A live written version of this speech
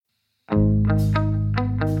Hello,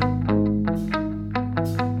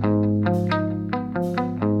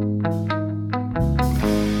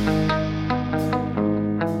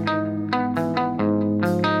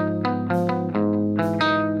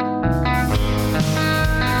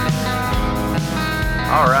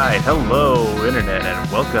 Internet,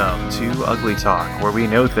 and welcome to Ugly Talk, where we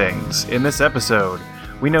know things. In this episode,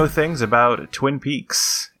 we know things about Twin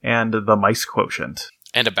Peaks and the mice quotient.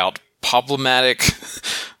 And about problematic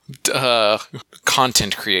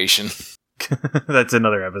content creation. That's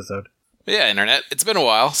another episode. Yeah, Internet, it's been a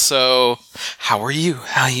while, so how are you?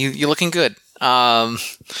 You looking good.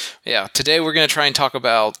 Yeah, today we're going to try and talk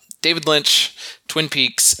about David Lynch, Twin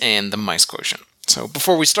Peaks, and the mice quotient. So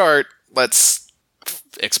before we start, let's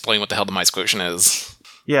explain what the hell the mice quotient is.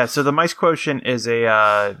 Yeah, so the mice quotient is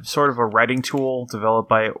a sort of a writing tool developed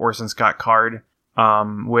by Orson Scott Card,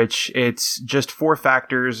 which it's just 4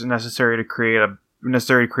 factors necessary to create a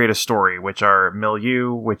story, which are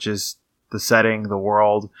milieu, which is the setting, the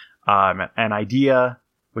world, an idea,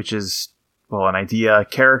 which is an idea,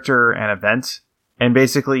 character, and event. And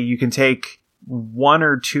basically, you can take 1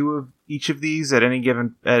 or 2 of each of these at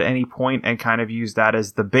any point and kind of use that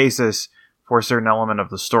as the basis for a certain element of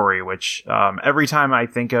the story, which every time I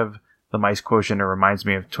think of the mice quotient, it reminds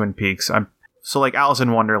me of Twin Peaks. So like Alice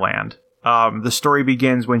in Wonderland. The story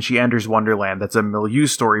begins when she enters Wonderland. That's a milieu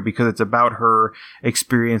story because it's about her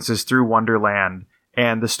experiences through Wonderland,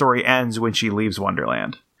 and the story ends when she leaves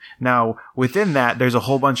Wonderland. Now, within that, there's a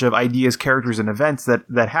whole bunch of ideas, characters, and events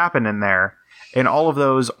that happen in there, and all of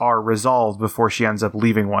those are resolved before she ends up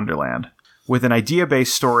leaving Wonderland. With an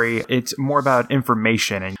idea-based story, it's more about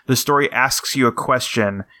information, and the story asks you a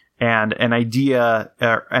question, and an idea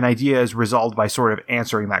is resolved by sort of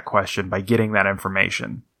answering that question, by getting that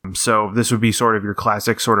information. So this would be sort of your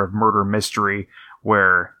classic sort of murder mystery,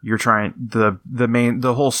 where you're trying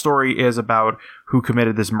the whole story is about who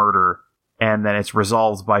committed this murder, and then it's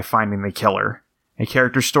resolved by finding the killer. A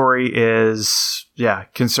character story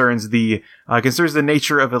concerns the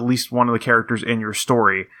nature of at least one of the characters in your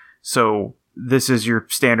story. So this is your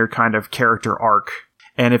standard kind of character arc.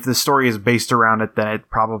 And if the story is based around it, then it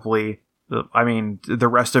probably, the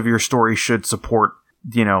rest of your story should support,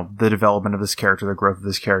 the development of this character, the growth of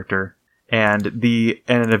this character. And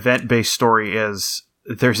an event-based story is,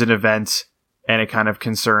 there's an event and it kind of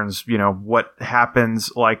concerns, what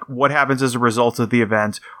happens as a result of the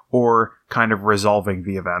event or kind of resolving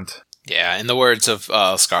the event. Yeah, in the words of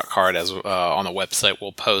Scott Card, as on the website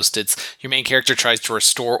we'll post, it's your main character tries to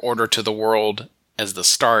restore order to the world as the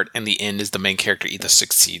start, and the end is the main character either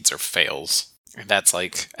succeeds or fails. And that's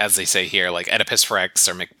like, as they say here, like Oedipus Rex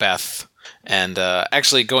or Macbeth. And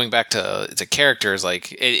actually, going back to characters,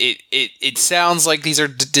 like it sounds like these are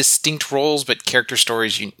distinct roles, but character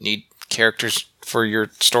stories, you need characters for your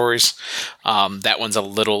stories. That one's a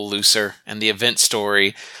little looser, and the event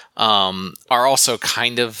story are also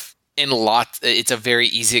kind of. It's a very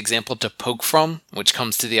easy example to poke from, which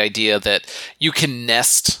comes to the idea that you can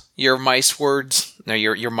nest your mice words,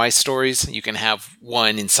 your mice stories. You can have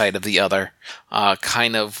one inside of the other,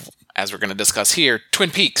 kind of, as we're going to discuss here, Twin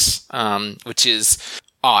Peaks, which is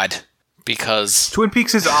odd because... Twin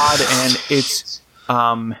Peaks is odd, and it's...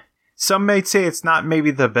 some may say it's not maybe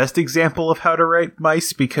the best example of how to write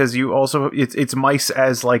mice, because it's mice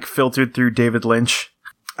as like filtered through David Lynch.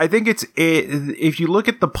 I think if you look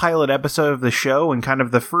at the pilot episode of the show and kind of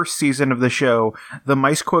the first season of the show, the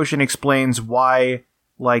mice quotient explains why,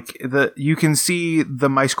 you can see the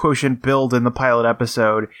mice quotient build in the pilot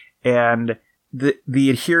episode, and the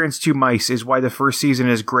adherence to mice is why the first season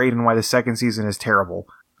is great and why the second season is terrible.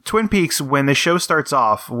 Twin Peaks, when the show starts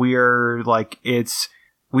off, we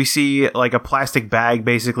see like a plastic bag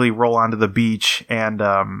basically roll onto the beach, and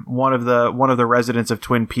one of the residents of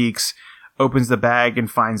Twin Peaks opens the bag and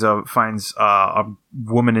finds a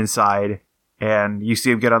woman inside, and you see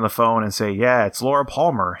him get on the phone and say, "Yeah, it's Laura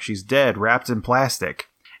Palmer. She's dead, wrapped in plastic."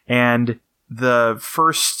 And the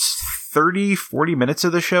first 30-40 minutes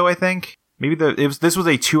of the show, I think, this was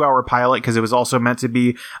a 2-hour pilot because it was also meant to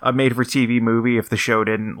be a made-for-TV movie if the show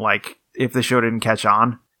didn't catch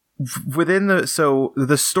on.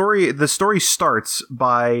 The story starts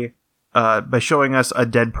by showing us a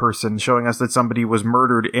dead person, showing us that somebody was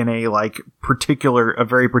murdered in a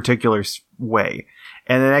very particular way.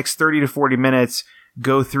 And the next 30 to 40 minutes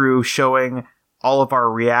go through showing all of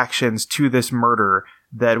our reactions to this murder,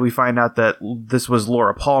 that we find out that this was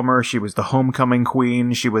Laura Palmer. She was the homecoming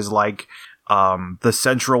queen. She was the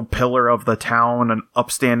central pillar of the town, an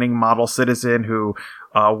upstanding model citizen who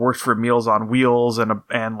worked for Meals on Wheels and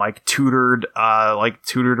tutored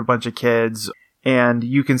a bunch of kids. And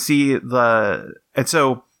you can see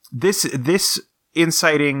so this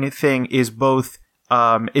inciting thing is both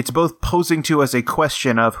it's both posing to us a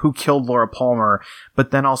question of who killed Laura Palmer,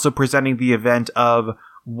 but then also presenting the event of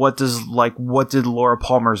what does Laura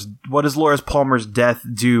Palmer's death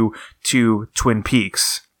do to Twin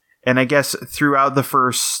Peaks. And I guess throughout the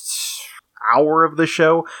first hour of the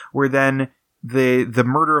show, where then the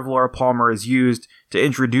murder of Laura Palmer is used to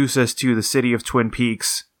introduce us to the city of Twin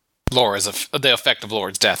Peaks. The effect of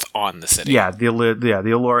Laura's death on the city. Yeah, the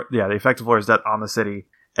effect of Laura's death on the city.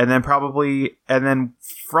 And then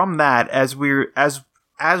from that, as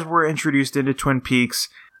we're introduced into Twin Peaks,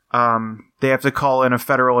 they have to call in a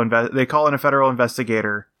federal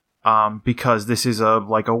investigator, because this is a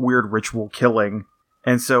weird ritual killing.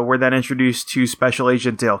 And so we're then introduced to Special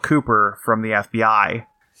Agent Dale Cooper from the FBI,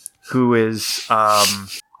 who is,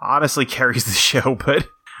 honestly carries the show, but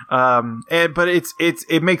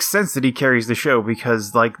it makes sense that he carries the show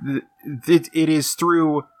because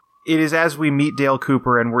it is as we meet Dale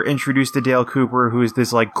Cooper and we're introduced to Dale Cooper, who is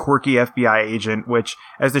this quirky FBI agent, which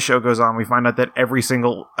as the show goes on, we find out that every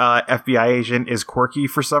single FBI agent is quirky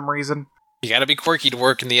for some reason. You gotta be quirky to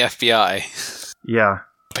work in the FBI. Yeah.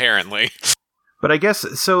 Apparently. But I guess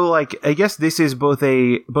this is both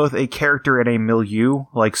a character and a milieu,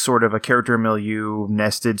 sort of a character milieu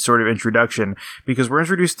nested sort of introduction, because we're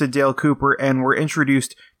introduced to Dale Cooper and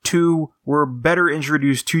we're better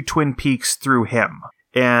introduced to Twin Peaks through him.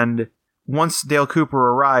 And once Dale Cooper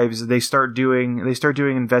arrives, they start doing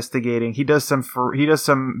investigating. He does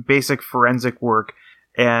some basic forensic work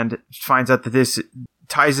and finds out that this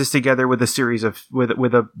ties this together with a series of with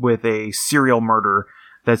a serial murder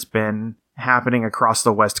that's been happening across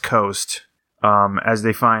the West Coast. As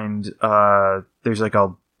they find there's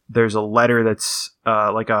a letter that's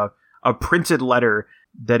a printed letter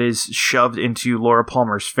that is shoved into Laura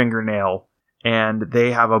Palmer's fingernail, and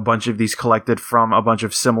they have a bunch of these collected from a bunch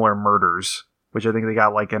of similar murders, which I think they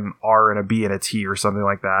got an R and a B and a T or something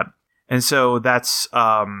like that. And so that's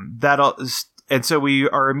and so we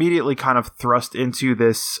are immediately kind of thrust into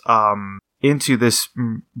this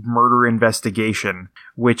murder investigation,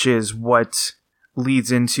 which is what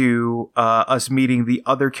leads into us meeting the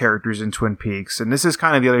other characters in Twin Peaks. And this is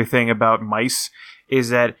kind of the other thing about mice, is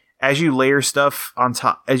that as you layer stuff on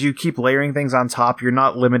top, as you keep layering things on top, you're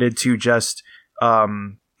not limited to just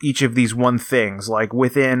each of these one things.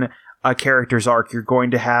 Within a character's arc, you're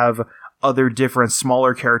going to have other different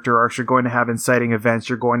smaller character arcs. You're going to have inciting events.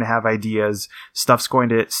 You're going to have ideas. Stuff's going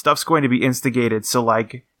to be instigated. So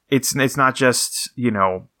it's not just,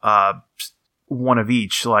 one of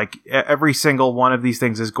each. Every single one of these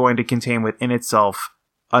things is going to contain within itself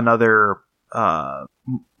another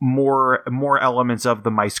more elements of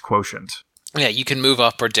the mice quotient. Yeah, you can move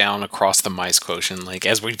up or down across the mice quotient.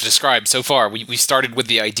 As we've described so far, we started with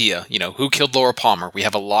the idea, who killed Laura Palmer? We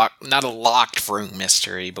have not a locked room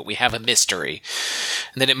mystery, but we have a mystery.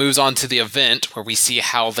 And then it moves on to the event where we see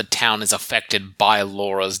how the town is affected by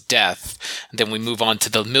Laura's death. And then we move on to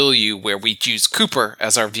the milieu where we use Cooper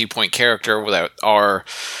as our viewpoint character, that our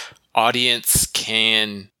audience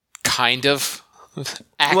can kind of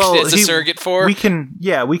act as a surrogate for. We can,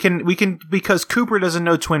 because Cooper doesn't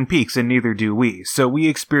know Twin Peaks and neither do we. So we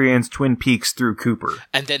experience Twin Peaks through Cooper.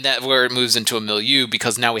 And then that where it moves into a milieu,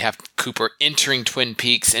 because now we have Cooper entering Twin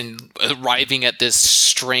Peaks and arriving at this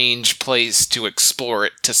strange place to explore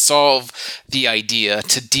it, to solve the idea,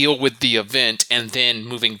 to deal with the event, and then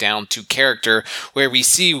moving down to character, where we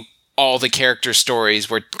see all the character stories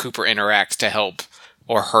where Cooper interacts to help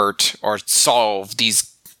or hurt or solve these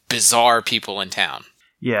bizarre people in town.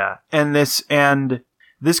 Yeah, and this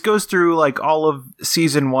goes through all of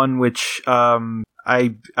season 1, which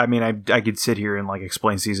I could sit here and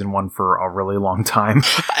explain season 1 for a really long time.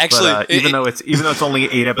 Actually, but, even though it's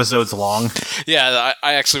only 8 episodes long. Yeah,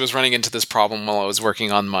 I actually was running into this problem while I was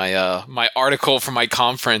working on my my article for my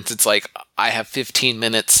conference. It's I have 15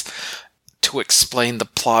 minutes to explain the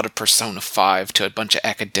plot of Persona 5 to a bunch of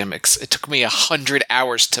academics. It took me 100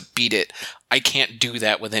 hours to beat it. I can't do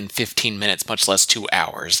that within 15 minutes, much less 2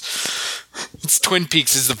 hours. Twin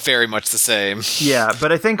Peaks is very much the same. Yeah,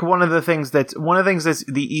 but I think one of the things that's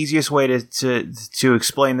the easiest way to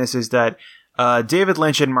explain this is that David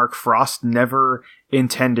Lynch and Mark Frost never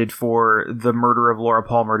intended for the murder of Laura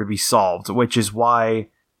Palmer to be solved, which is why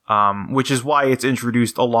it's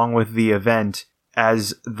introduced along with the event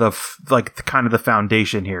as the kind of the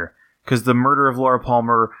foundation here, because the murder of Laura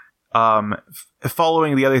Palmer,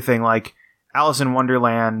 following the other thing, Alice in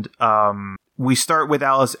Wonderland, we start with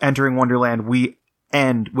Alice entering Wonderland, we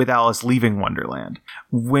end with Alice leaving Wonderland.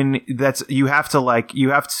 When you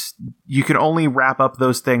can only wrap up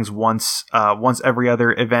those things once every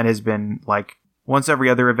other event has been once every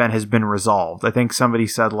other event has been resolved. I think somebody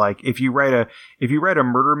said, like, if you write a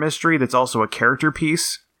murder mystery that's also a character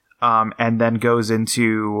piece, and then goes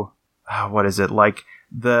into what is it, like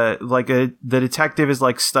the detective is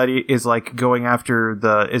going after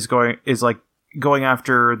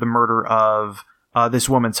the murder of this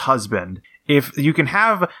woman's husband. If you can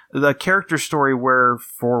have the character story where,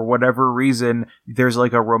 for whatever reason, there's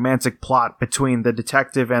like a romantic plot between the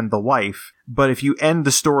detective and the wife, but if you end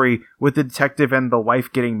the story with the detective and the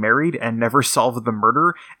wife getting married and never solve the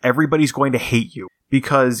murder, everybody's going to hate you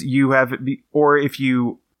because you have, or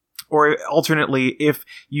alternately, if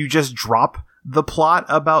you just drop the plot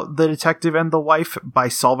about the detective and the wife by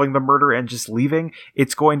solving the murder and just leaving,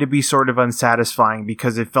 it's going to be sort of unsatisfying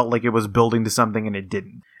because it felt like it was building to something and it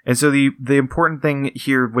didn't. And so the important thing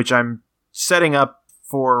here, which I'm setting up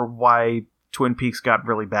for why Twin Peaks got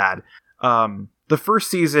really bad, the first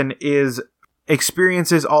season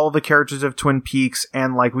experiences all the characters of Twin Peaks,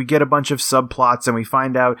 and like we get a bunch of subplots and we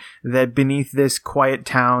find out that beneath this quiet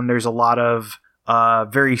town there's a lot of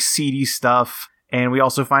very seedy stuff. And we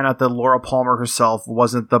also find out that Laura Palmer herself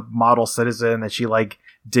wasn't the model citizen, that she like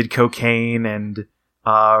did cocaine and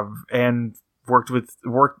worked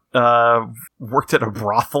at a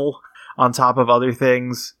brothel on top of other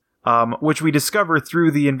things, which we discover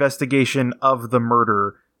through the investigation of the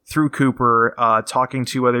murder through Cooper, talking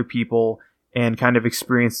to other people and kind of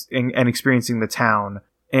experiencing the town.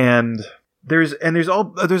 And there's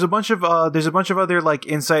a bunch of other like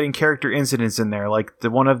inciting character incidents in there, like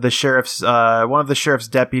one of the sheriff's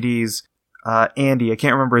deputies, Andy. I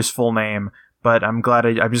can't remember his full name, but I'm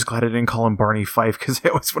just glad I didn't call him Barney Fife, because I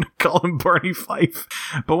always want to call him Barney Fife.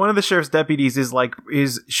 But one of the sheriff's deputies is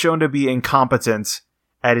shown to be incompetent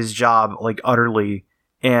at his job, like utterly,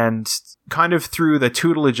 and kind of through the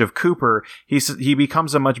tutelage of Cooper, he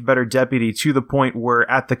becomes a much better deputy, to the point where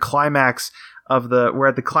at the climax of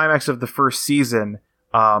the first season,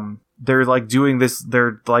 they're doing this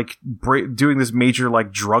major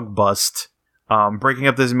like drug bust, breaking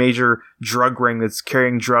up this major drug ring that's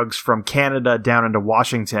carrying drugs from Canada down into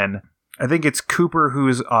Washington. I think it's Cooper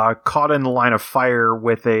who's caught in the line of fire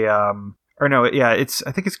with I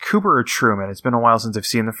think it's Cooper or Truman. It's been a while since I've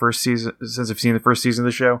seen the first season of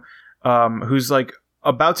the show. Who's like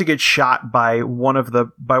about to get shot by one of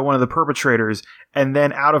the perpetrators, and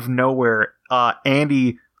then out of nowhere,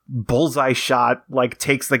 Andy bullseye shot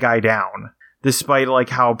takes the guy down, despite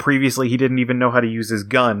how previously he didn't even know how to use his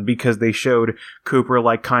gun, because they showed Cooper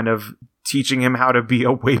kind of teaching him how to be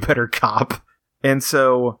a way better cop. And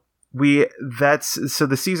so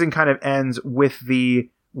the season kind of ends with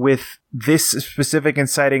this specific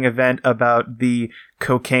inciting event about the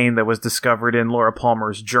cocaine that was discovered in Laura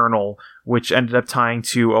Palmer's journal, which ended up tying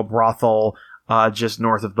to a brothel just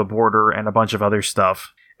north of the border and a bunch of other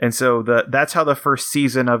stuff. And so that's how the first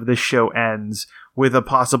season of this show ends, with a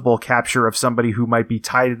possible capture of somebody who might be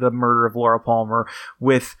tied to the murder of Laura Palmer,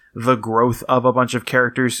 with the growth of a bunch of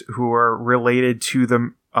characters who are related to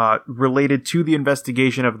the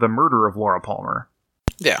investigation of the murder of Laura Palmer.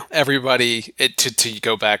 Yeah, everybody, to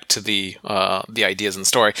go back to the ideas in the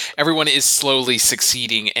story, everyone is slowly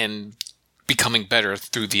succeeding and becoming better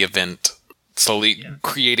through the event, slowly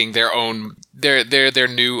creating their own, their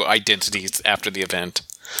new identities after the event.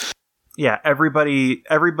 Yeah, everybody's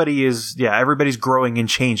growing and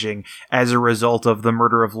changing as a result of the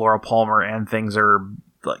murder of Laura Palmer, and things are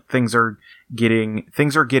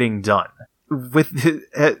getting done.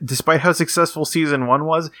 Despite how successful season 1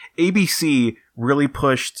 was, ABC really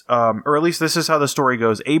pushed, or at least this is how the story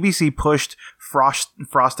goes, ABC pushed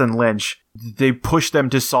Frost and Lynch. They pushed them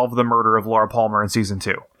to solve the murder of Laura Palmer in season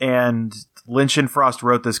 2. And Lynch and Frost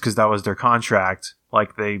wrote this because that was their contract.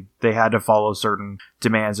 They had to follow certain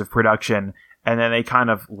demands of production, and then they kind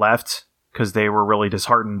of left because they were really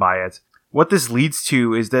disheartened by it. What this leads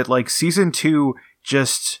to is that season 2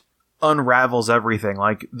 just unravels everything.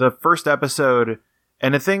 The first episode,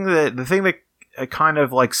 and the thing that kind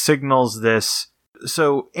of signals this.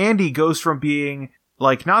 So Andy goes from being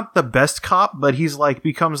not the best cop, but he's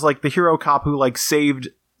becomes the hero cop who saved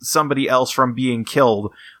somebody else from being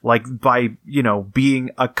killed, by being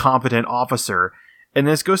a competent officer. And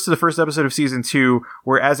this goes to the first episode of season 2,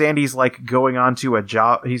 where as Andy's going on to a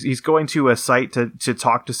job, he's going to a site to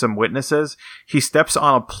talk to some witnesses. He steps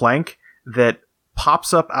on a plank that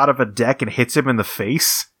pops up out of a deck and hits him in the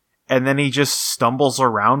face, and then he just stumbles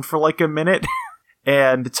around for a minute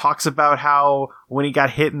and talks about how when he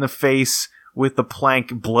got hit in the face with the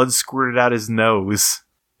plank, blood squirted out his nose.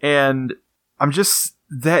 And I'm just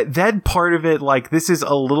that part of it, this is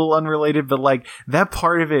a little unrelated, but that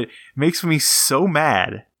part of it makes me so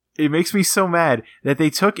mad. it makes me so mad that they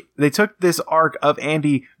took this arc of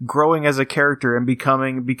Andy growing as a character and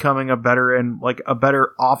becoming a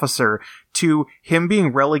better officer, to him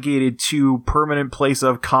being relegated to permanent place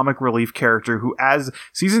of comic relief character who, as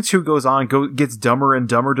season 2 goes on, gets dumber and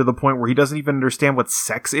dumber to the point where he doesn't even understand what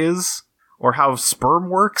sex is or how sperm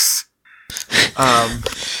works.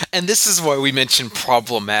 And this is why we mentioned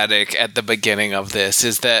problematic at the beginning of this,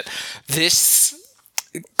 is that this,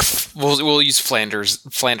 we'll use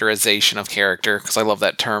Flanderization of character, because I love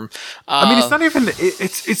that term. I mean, it's not even,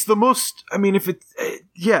 it's the most, I mean, if it,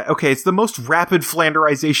 yeah, okay, it's the most rapid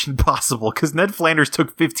Flanderization possible, because Ned Flanders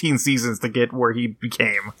took 15 seasons to get where he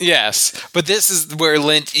became. Yes, but this is where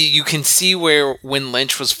Lynch, you can see where when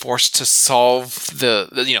Lynch was forced to solve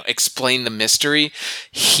explain the mystery,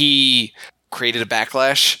 he created a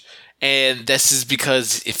backlash. And this is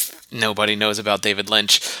because, if nobody knows about David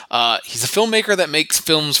Lynch, he's a filmmaker that makes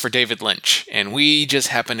films for David Lynch, and we just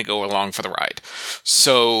happen to go along for the ride.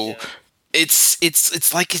 So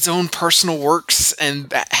it's like his own personal works,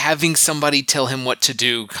 and having somebody tell him what to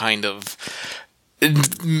do kind of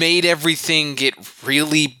made everything get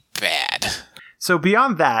really bad. So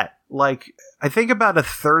beyond that, like, I think about a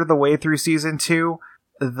third of the way through season 2,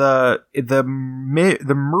 the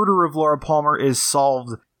murder of Laura Palmer is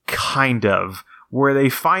solved. Kind of, where they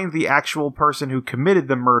find the actual person who committed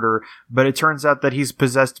the murder, but it turns out that he's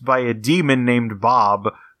possessed by a demon named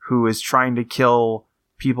Bob, who is trying to kill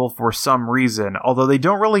people for some reason. Although they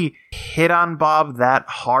don't really hit on Bob that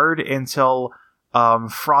hard until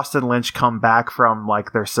Frost and Lynch come back from,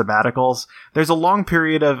 like, their sabbaticals. There's a long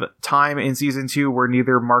period of time in season 2 where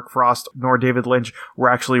neither Mark Frost nor David Lynch were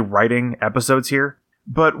actually writing episodes here.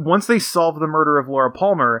 But once they solve the murder of Laura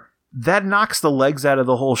Palmer, that knocks the legs out of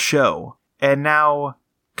the whole show. And now,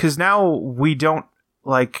 because now we don't,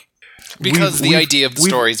 like... Because the idea of the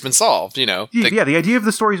story's been solved, you know? The idea of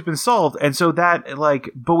the story's been solved, and so that, like...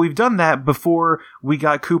 But we've done that before we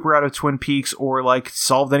got Cooper out of Twin Peaks, or, like,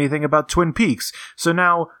 solved anything about Twin Peaks. So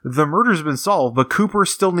now, the murder's been solved, but Cooper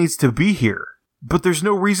still needs to be here. But there's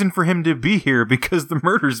no reason for him to be here, because the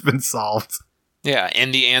murder's been solved. Yeah,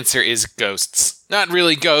 and the answer is ghosts. Not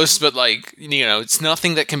really ghosts, but, like, you know, it's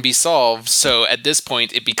nothing that can be solved, so at this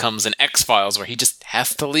point it becomes an X-Files where he just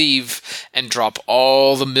has to leave and drop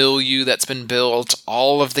all the milieu that's been built,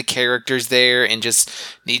 all of the characters there, and just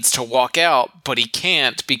needs to walk out, but he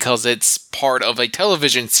can't because it's part of a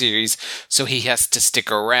television series, so he has to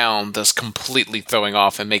stick around, thus completely throwing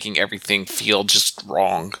off and making everything feel just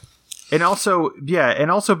wrong. And also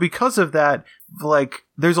because of that, like,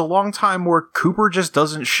 there's a long time where Cooper just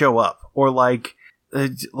doesn't show up, or like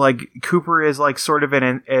Cooper is like sort of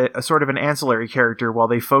an ancillary character while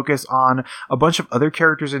they focus on a bunch of other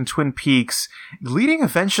characters in Twin Peaks, leading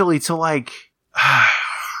eventually to the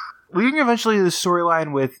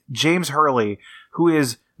storyline with James Hurley, who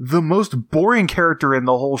is the most boring character in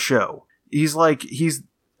the whole show. I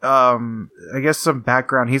guess some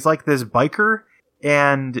background. He's like this biker.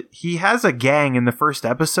 And he has a gang in the first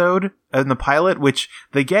episode, in the pilot, which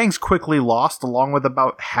the gang's quickly lost along with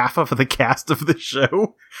about half of the cast of the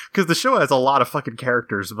show. Because the show has a lot of fucking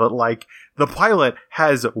characters, but, like, the pilot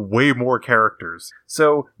has way more characters.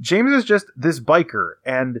 So James is just this biker,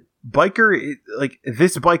 and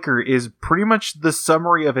this biker is pretty much the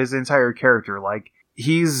summary of his entire character. Like,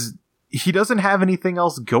 he doesn't have anything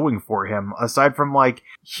else going for him, aside from, like,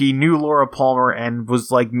 he knew Laura Palmer and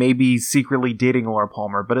was, like, maybe secretly dating Laura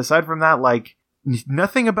Palmer. But aside from that, like,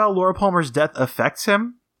 nothing about Laura Palmer's death affects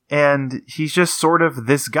him, and he's just sort of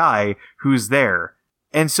this guy who's there.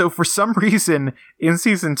 And so for some reason, in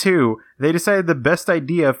season 2, they decided the best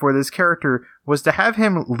idea for this character was to have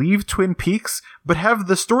him leave Twin Peaks, but have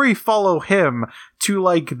the story follow him to,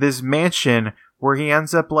 like, this mansion where he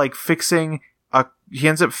ends up, like, fixing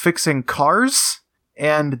cars,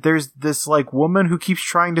 and there's this, like, woman who keeps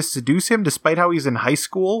trying to seduce him despite how he's in high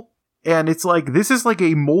school. And it's like, this is like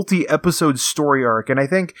a multi-episode story arc. And I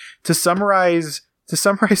think to summarize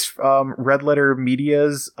Red Letter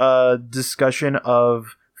Media's discussion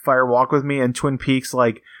of Fire Walk With Me and Twin Peaks,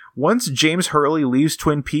 like, once James Hurley leaves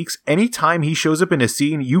Twin Peaks, anytime he shows up in a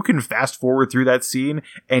scene, you can fast forward through that scene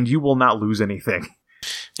and you will not lose anything.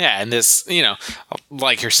 Yeah, and this, you know,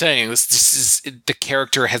 like you're saying, this is, the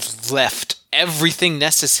character has left everything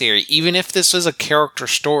necessary. Even if this was a character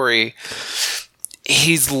story,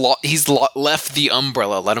 he's left the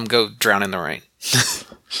umbrella. Let him go drown in the rain.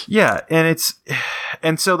 Yeah,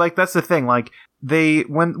 and so, like, that's the thing. Like,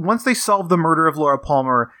 once they solved the murder of Laura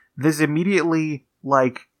Palmer, this immediately,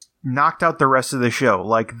 like, knocked out the rest of the show.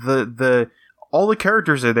 Like, all the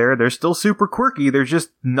characters are there. They're still super quirky. There's just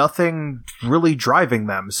nothing really driving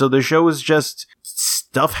them. So the show is just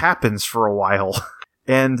stuff happens for a while.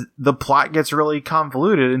 And the plot gets really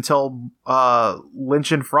convoluted until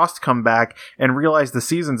Lynch and Frost come back and realize the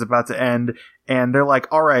season's about to end. And they're like,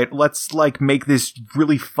 all right, let's like make this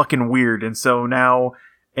really fucking weird. And so now,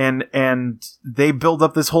 and they build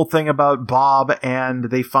up this whole thing about Bob, and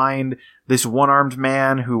they find this one-armed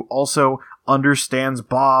man who also understands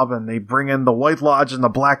Bob, and they bring in the White Lodge and the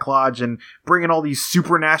Black Lodge and bring in all these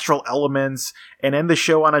supernatural elements and end the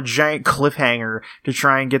show on a giant cliffhanger to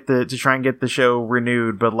try and get the show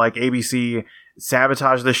renewed. But like ABC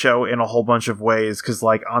sabotaged the show in a whole bunch of ways, because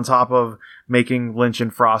like on top of making Lynch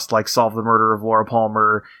and Frost like solve the murder of Laura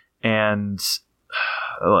Palmer and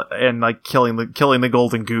like killing the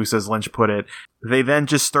golden goose, as Lynch put it, they then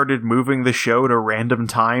just started moving the show to random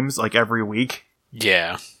times like every week.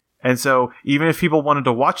 Yeah. And so even if people wanted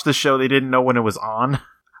to watch the show, they didn't know when it was on.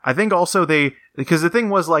 I think also because the thing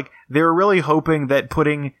was like, they were really hoping that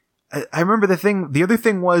I remember the other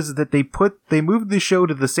thing was that they moved the show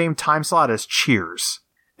to the same time slot as Cheers.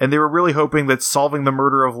 And they were really hoping that solving the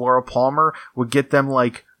murder of Laura Palmer would get them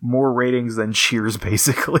like more ratings than Cheers,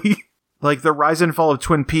 basically. Like the rise and fall of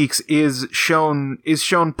Twin Peaks is shown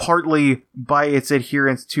partly by its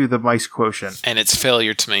adherence to the mice quotient. And its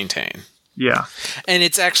failure to maintain. Yeah. And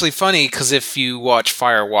it's actually funny because if you watch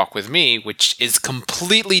Fire Walk with Me, which is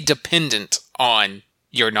completely dependent on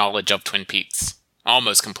your knowledge of Twin Peaks,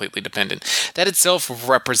 almost completely dependent, that itself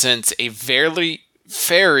represents a very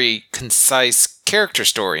concise character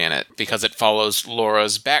story in it, because it follows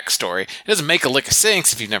Laura's backstory. It doesn't make a lick of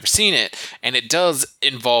sense if you've never seen it, and it does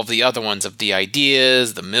involve the other ones of the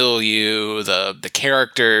ideas, the milieu, the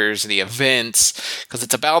characters, the events, because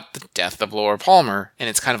it's about the death of Laura Palmer, and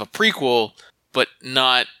it's kind of a prequel, but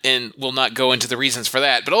will not go into the reasons for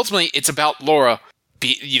that. But ultimately, it's about Laura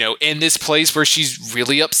in this place where she's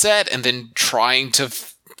really upset and then trying to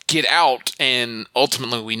get out, and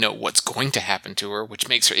ultimately we know what's going to happen to her, which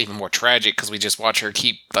makes her even more tragic because we just watch her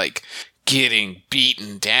keep like getting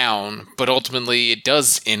beaten down, but ultimately it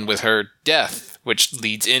does end with her death, which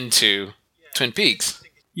leads into Twin Peaks.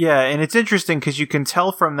 Yeah, and it's interesting because you can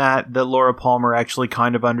tell from that Laura Palmer actually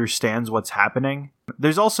kind of understands what's happening.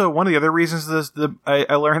 There's also one of the other reasons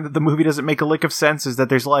I learned that the movie doesn't make a lick of sense is that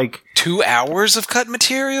there's like 2 hours of cut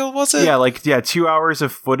material, was it? Yeah, 2 hours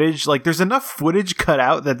of footage. Like there's enough footage cut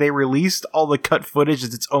out that they released all the cut footage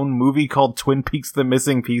as its own movie called Twin Peaks: The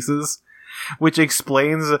Missing Pieces, which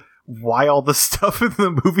explains why all the stuff in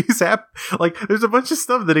the movies happen. Like there's a bunch of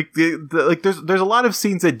stuff like there's a lot of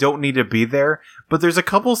scenes that don't need to be there, but there's a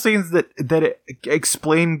couple scenes that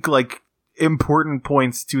explain like important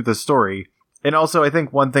points to the story. And also, I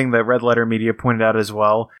think one thing that Red Letter Media pointed out as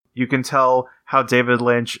well, you can tell how David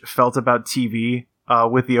Lynch felt about TV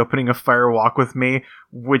with the opening of Fire Walk with Me,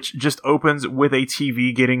 which just opens with a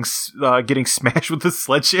TV getting smashed with a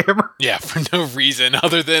sledgehammer. Yeah, for no reason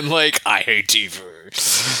other than like, I hate TV.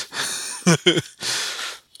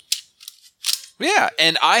 Yeah,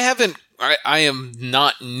 and I am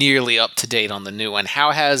not nearly up to date on the new one.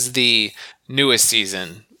 How has the newest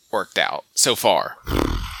season worked out so far?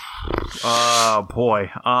 Oh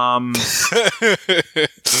boy.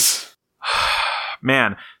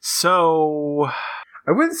 Man. So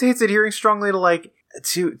I wouldn't say it's adhering strongly to like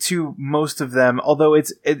to most of them, although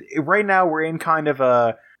right now we're in kind of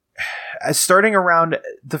a starting around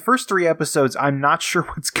the first 3 episodes. I'm not sure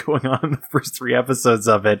what's going on in the first 3 episodes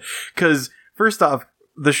of it, because first off,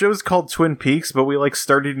 the show's called Twin Peaks, but we like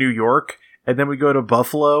start in New York and then we go to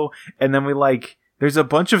Buffalo, and then we like there's a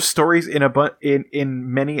bunch of stories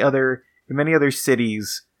in many other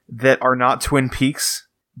cities that are not Twin Peaks,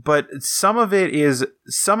 but some of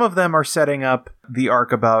them are setting up the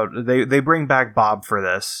arc about they bring back Bob for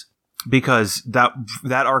this because that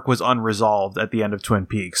arc was unresolved at the end of Twin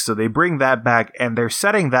Peaks. So they bring that back, and they're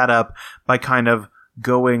setting that up by kind of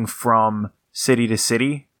going from city to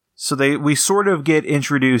city. So we sort of get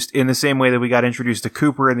introduced in the same way that we got introduced to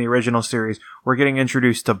Cooper in the original series. We're getting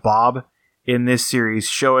introduced to Bob in this series,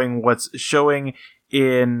 showing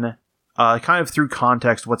in kind of through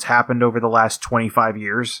context what's happened over the last 25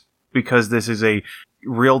 years, because this is a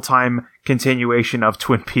real-time continuation of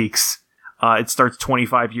Twin Peaks. It starts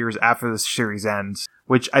 25 years after the series ends,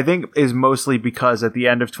 which I think is mostly because at the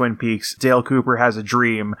end of Twin Peaks, Dale Cooper has a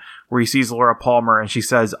dream where he sees Laura Palmer and she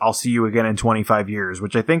says, "I'll see you again in 25 years,"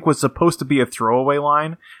 which I think was supposed to be a throwaway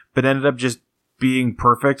line, but ended up just being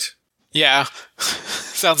perfect. Yeah,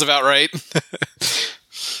 sounds about right.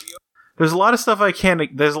 There's a lot of stuff I can't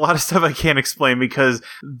explain because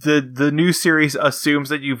the new series assumes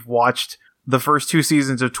that you've watched the first 2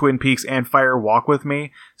 seasons of Twin Peaks and Fire Walk With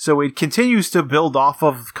Me. So it continues to build off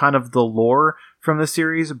of kind of the lore from the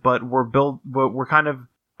series, but we're kind of,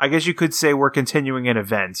 I guess you could say we're continuing an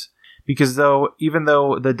event. Because even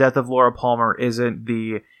though the death of Laura Palmer isn't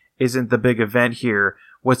the big event here,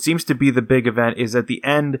 what seems to be the big event is at the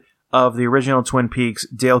end of the original Twin Peaks,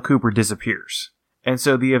 Dale Cooper disappears. And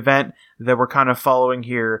so the event that we're kind of following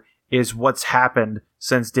here is what's happened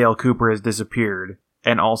since Dale Cooper has disappeared,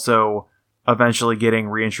 and also eventually getting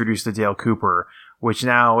reintroduced to Dale Cooper, which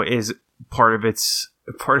now is part of its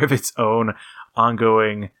own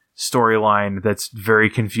ongoing storyline that's very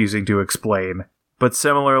confusing to explain. But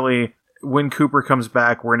similarly, when Cooper comes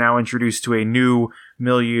back, we're now introduced to a new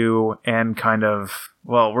milieu and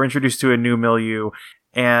we're introduced to a new milieu,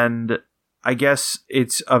 and I guess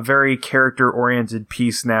it's a very character-oriented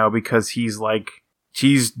piece now because he's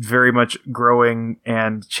very much growing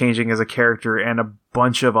and changing as a character, and a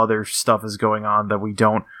bunch of other stuff is going on that we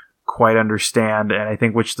don't quite understand, and I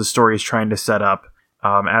think which the story is trying to set up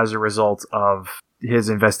as a result of his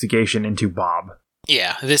investigation into Bob.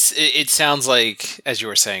 Yeah, it sounds like, as you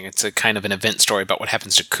were saying, it's a kind of an event story about what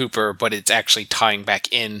happens to Cooper, but it's actually tying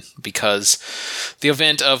back in because the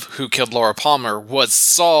event of who killed Laura Palmer was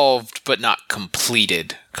solved but not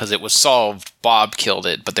completed. Because it was solved, Bob killed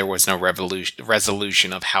it, but there was no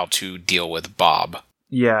resolution of how to deal with Bob.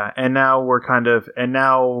 Yeah, and now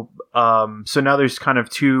so now there's kind of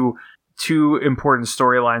two important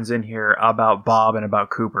storylines in here about Bob and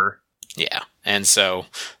about Cooper. Yeah, and so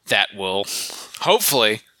that will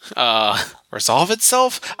hopefully resolve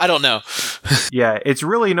itself? I don't know. Yeah, it's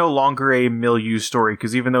really no longer a milieu story,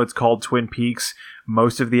 because even though it's called Twin Peaks,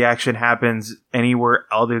 most of the action happens anywhere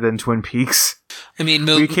other than Twin Peaks. I mean,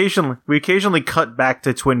 we occasionally cut back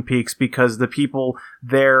to Twin Peaks because the people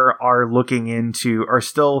there are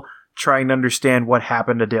still trying to understand what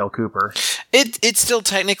happened to Dale Cooper. It's still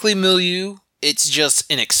technically milieu. It's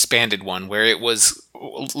just an expanded one where it was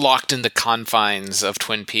locked in the confines of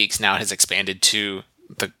Twin Peaks. Now it has expanded to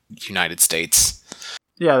the United States.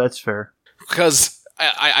 Yeah, that's fair. Because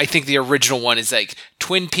I think the original one is like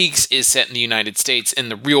Twin Peaks is set in the United States in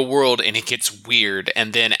the real world, and it gets weird.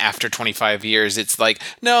 And then after 25 years, it's like,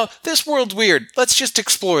 no, this world's weird. Let's just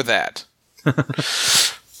explore that.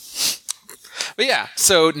 But yeah,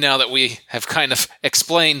 so now that we have kind of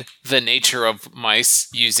explained the nature of mice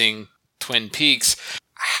using Twin Peaks,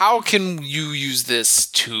 how can you use this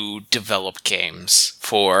to develop games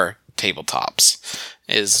for tabletops?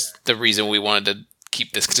 Is the reason we wanted to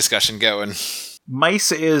keep this discussion going.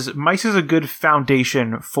 Mice is a good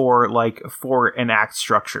foundation for an act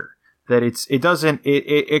structure. That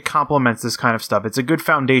it complements this kind of stuff. It's a good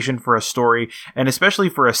foundation for a story, and especially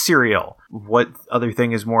for a serial. What other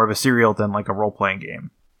thing is more of a serial than like a role-playing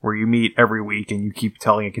game where you meet every week and you keep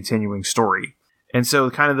telling a continuing story? And so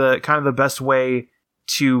kind of the best way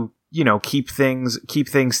to, keep things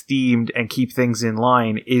themed and keep things in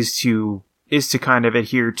line is to kind of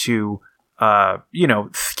adhere to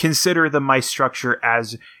consider the mice structure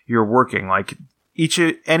as you're working. Like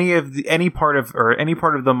any part of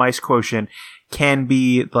the mice quotient can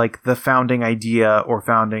be like the founding idea or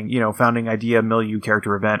founding idea milieu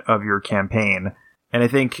character event of your campaign. And I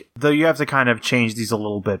think though you have to kind of change these a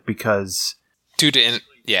little bit because due to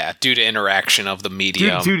interaction of the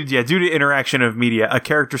medium. Due to interaction of media, a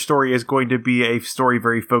character story is going to be a story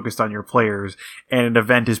very focused on your players, and an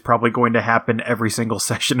event is probably going to happen every single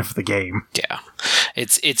session of the game. Yeah.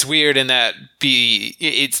 It's weird in that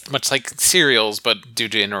it's much like serials, but due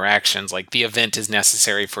to interactions, like the event is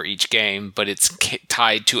necessary for each game, but it's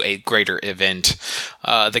tied to a greater event.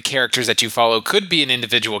 The characters that you follow could be an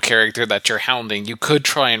individual character that you're hounding. You could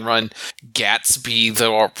try and run Gatsby, the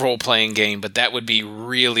role-playing game, but that would be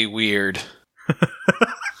really weird.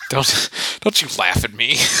 Don't you laugh at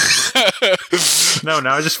me. No,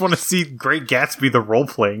 I just want to see Great Gatsby, the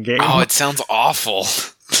role-playing game. Oh, it sounds awful.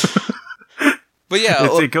 But yeah,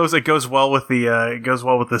 it goes well with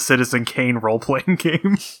the Citizen Kane role-playing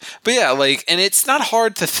game. But yeah, and it's not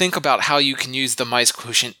hard to think about how you can use the mice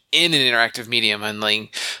quotient in an interactive medium, and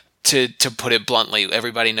to put it bluntly,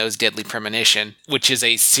 everybody knows Deadly Premonition, which is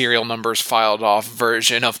a serial numbers filed off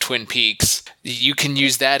version of Twin Peaks. You can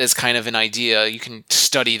use that as kind of an idea. You can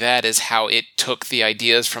study that as how it took the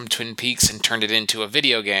ideas from Twin Peaks and turned it into a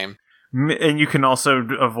video game. And you can also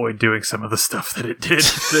avoid doing some of the stuff that it did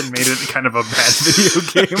that made it kind of a bad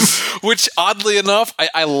video game. Which, oddly enough,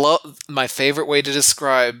 I love. My favorite way to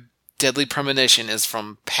describe Deadly Premonition is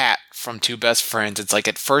from Pat from Two Best Friends. It's like,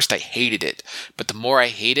 at first I hated it, but the more I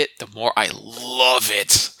hate it, the more I love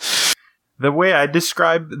it. The way I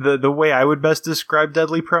describe the way I would best describe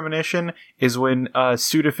Deadly Premonition is when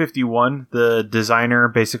Suda51, the designer,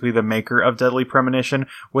 basically the maker of Deadly Premonition,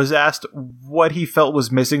 was asked what he felt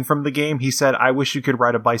was missing from the game. He said, "I wish you could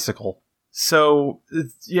ride a bicycle." So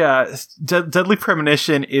yeah, Deadly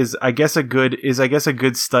Premonition is I guess a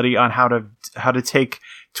good study on how to take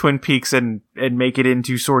Twin Peaks and make it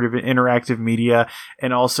into sort of an interactive media,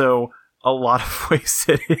 and also a lot of ways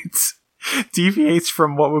that it's deviates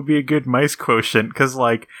from what would be a good mice quotient, because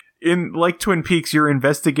in Twin Peaks, you're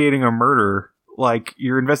investigating a murder,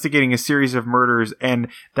 you're investigating a series of murders, and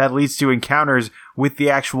that leads to encounters with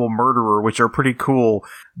the actual murderer, which are pretty cool.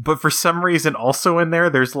 But for some reason, also in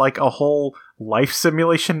there's a whole life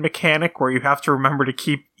simulation mechanic where you have to remember to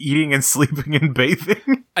keep eating and sleeping and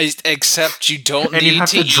bathing. Except you don't and need you have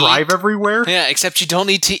to drive everywhere. Yeah, except you don't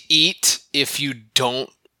need to eat if you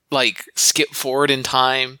don't skip forward in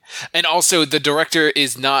time. And also, the director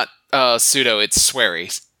is not Pseudo, it's Swery.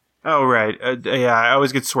 Oh, right. Yeah, I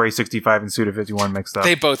always get Swery 65 and Suda51 mixed up.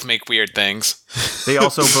 They both make weird things. They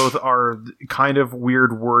also both are kind of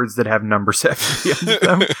weird words that have numbers at the end of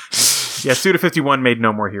them. Yeah, Suda51 made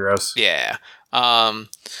No More Heroes. Yeah. But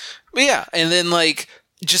yeah, and then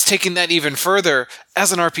just taking that even further,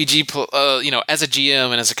 as an RPG, as a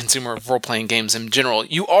GM and as a consumer of role-playing games in general,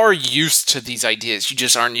 you are used to these ideas. You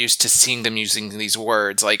just aren't used to seeing them using these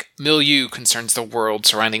words. Milieu concerns the world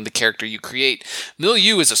surrounding the character you create.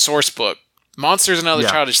 Milieu is a source book. Monsters and Other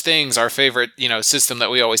Childish Things, our favorite, system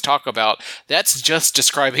that we always talk about, that's just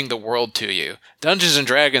describing the world to you. Dungeons &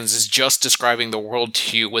 Dragons is just describing the world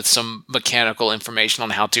to you with some mechanical information on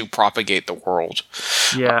how to propagate the world.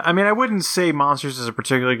 Yeah, I mean, I wouldn't say Monsters is a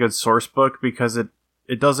particularly good source book, because it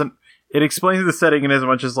explains the setting in as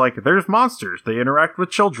much as, there's monsters, they interact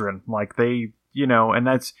with children, and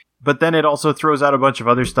that's... But then it also throws out a bunch of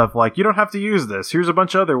other stuff, you don't have to use this, here's a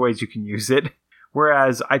bunch of other ways you can use it.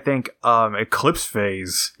 Whereas I think Eclipse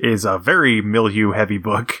Phase is a very milieu-heavy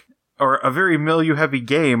book, or a very milieu-heavy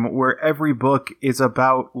game, where every book is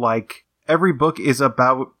about, more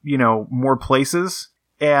places.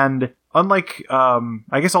 And unlike,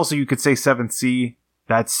 I guess also you could say 7th Sea,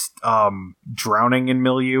 that's drowning in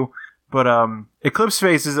milieu. But Eclipse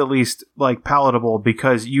Phase is at least, palatable,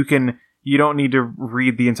 because you don't need to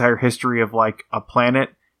read the entire history of, a planet.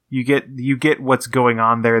 You get what's going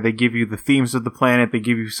on there. They give you the themes of the planet. They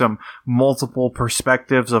give you some multiple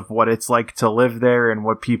perspectives of what it's like to live there and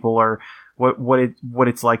what people are, what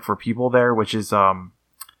it's like for people there, which is,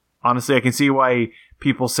 honestly, I can see why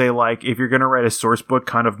people say, if you're going to write a source book,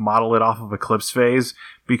 kind of model it off of Eclipse Phase,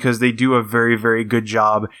 because they do a very, very good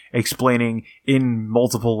job explaining in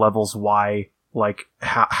multiple levels why,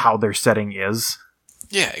 how their setting is.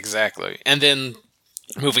 Yeah, exactly. And then,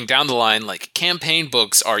 moving down the line, campaign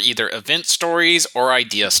books are either event stories or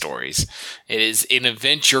idea stories. It is an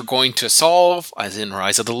event you're going to solve, as in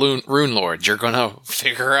Rise of the Rune Lords. You're going to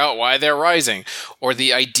figure out why they're rising. Or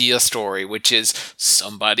the idea story, which is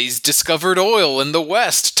somebody's discovered oil in the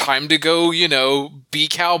West. Time to go, be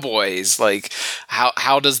cowboys.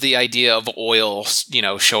 How does the idea of oil,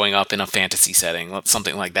 showing up in a fantasy setting,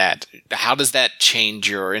 something like that, how does that change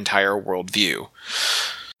your entire worldview?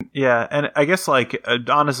 Yeah, and I guess,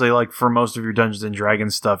 honestly, for most of your Dungeons &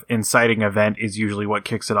 Dragons stuff, inciting event is usually what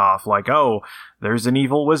kicks it off. Oh, there's an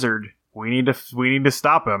evil wizard. We need to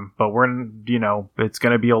stop him, but it's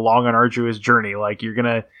going to be a long and arduous journey.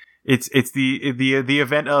 It's the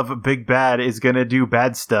event of Big Bad is going to do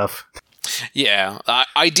bad stuff. Yeah,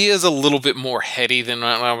 idea is a little bit more heady than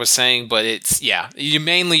what I was saying, but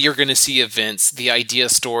you're going to see events. The idea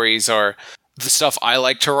stories are the stuff I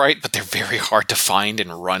like to write, but they're very hard to find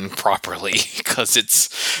and run properly because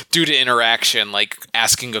it's due to interaction,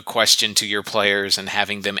 asking a question to your players and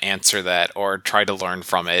having them answer that or try to learn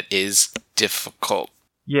from it is difficult.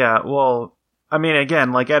 Yeah, well, I mean,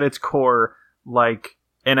 again, at its core,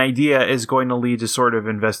 an idea is going to lead to sort of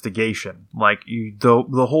investigation.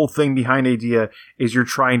 The whole thing behind idea is you're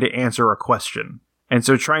trying to answer a question. And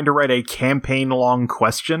so trying to write a campaign-long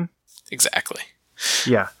question. Exactly.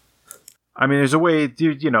 Yeah. I mean, there's a way,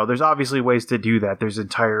 there's obviously ways to do that. There's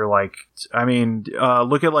entire,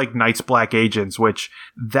 look at, Night's Black Agents, which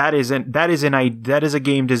that is a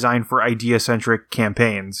game designed for idea-centric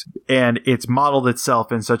campaigns. And it's modeled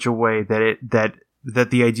itself in such a way that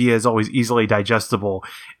the idea is always easily digestible,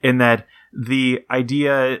 in that the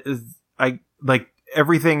idea,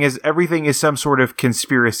 everything is some sort of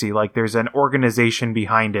conspiracy. There's an organization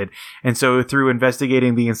behind it. And so through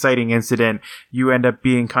investigating the inciting incident, you end up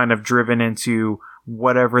being kind of driven into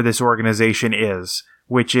whatever this organization is,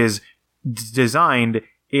 which is designed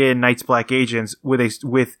in Night's Black Agents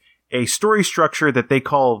with a story structure that they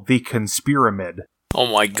call the Conspiramid. Oh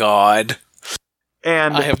my god.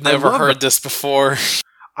 And I have never heard this before.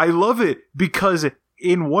 I love it because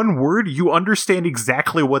in one word, you understand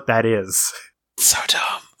exactly what that is. So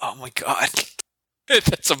dumb. Oh my god.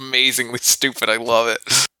 That's amazingly stupid. I love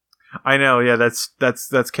it. I know, yeah,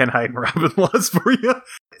 that's Ken Hyde and Robin Laws for you.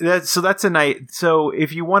 That's a night. So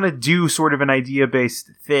if you want to do sort of an idea-based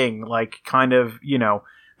thing, like kind of,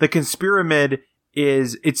 the Conspiramid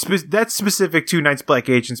that's specific to Night's Black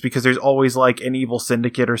Agents because there's always like an evil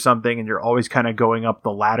syndicate or something, and you're always kind of going up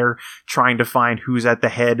the ladder trying to find who's at the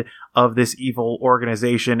head of this evil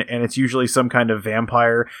organization, and it's usually some kind of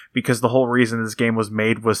vampire because the whole reason this game was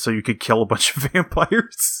made was so you could kill a bunch of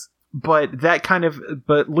vampires. But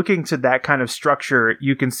looking to that kind of structure,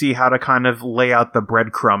 you can see how to kind of lay out the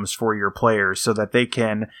breadcrumbs for your players so that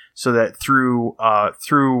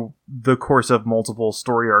through the course of multiple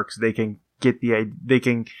story arcs, they can get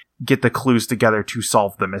the clues together to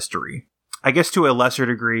solve the mystery. I guess to a lesser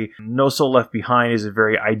degree, No Soul Left Behind is a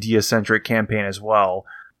very idea-centric campaign as well.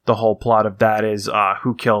 The whole plot of that is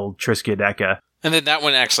who killed Triskaideka. And then that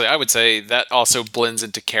one, actually, I would say that also blends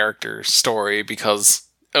into character story because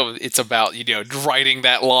it's about, writing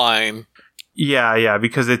that line. Yeah,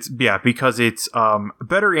 because it's Better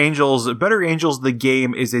Angels. Better Angels, the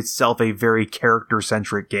game is itself a very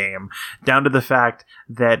character-centric game, down to the fact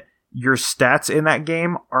that your stats in that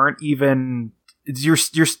game aren't even your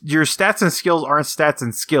stats and skills aren't stats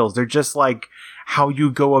and skills. They're just like how you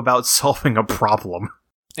go about solving a problem.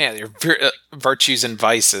 Yeah, your virtues and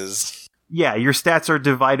vices. Yeah, your stats are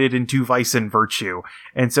divided into vice and virtue,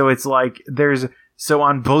 and so it's like so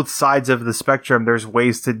on both sides of the spectrum, there's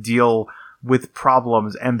ways to deal with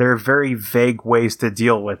problems, and they're very vague ways to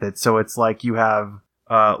deal with it. So it's like you have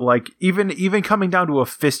even coming down to a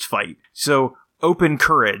fist fight. So open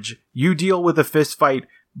courage. You deal with a fist fight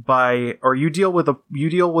you deal with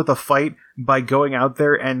a fight by going out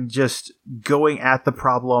there and just going at the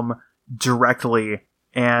problem directly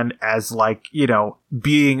and as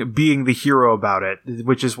being the hero about it,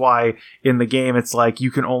 which is why in the game it's like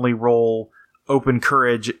you can only roll open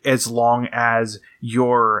courage as long as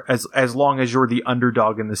you're the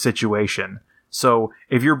underdog in the situation. So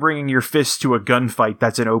if you're bringing your fists to a gunfight,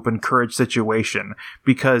 that's an open courage situation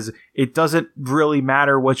because it doesn't really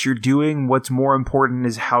matter what you're doing. What's more important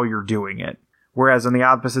is how you're doing it. Whereas on the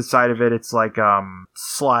opposite side of it, it's like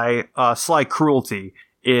sly cruelty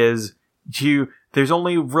is there's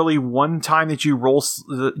only really one time that you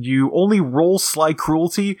only roll sly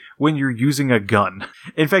cruelty when you're using a gun.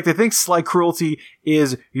 In fact, I think sly cruelty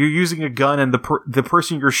is you're using a gun and the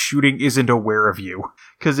person you're shooting isn't aware of you.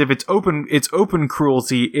 Because if it's open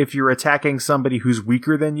cruelty if you're attacking somebody who's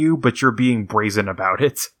weaker than you, but you're being brazen about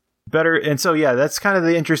it. And so yeah, that's kind of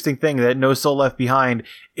the interesting thing that No Soul Left Behind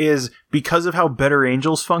is because of how Better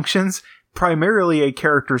Angels functions, primarily a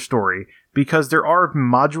character story. Because there are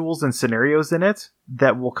modules and scenarios in it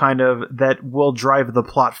that will drive the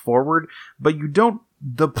plot forward, but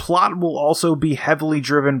the plot will also be heavily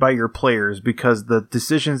driven by your players because the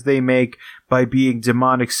decisions they make by being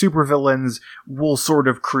demonic supervillains will sort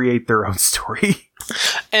of create their own story.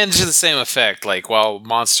 And to the same effect, like while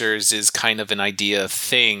Monsters is kind of an idea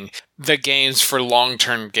thing, the games for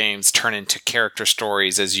long-term games turn into character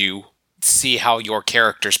stories as you see how your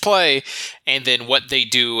characters play, and then what they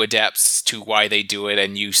do adapts to why they do it,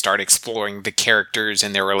 and you start exploring the characters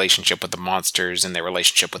and their relationship with the monsters and their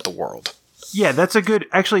relationship with the world. Yeah, that's a good,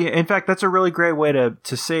 actually, in fact, that's a really great way to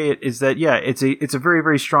say it, is that, yeah, it's a very,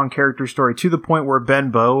 very strong character story, to the point where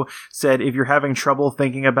Ben Bowe said if you're having trouble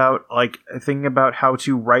thinking about how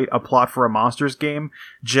to write a plot for a Monsters game,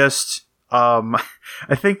 just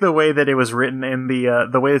I think the way that it was written in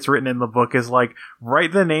the way it's written in the book is like,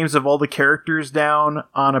 write the names of all the characters down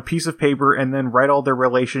on a piece of paper and then write all their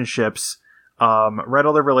relationships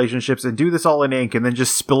and do this all in ink and then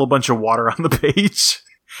just spill a bunch of water on the page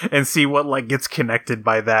and see what gets connected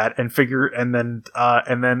by that and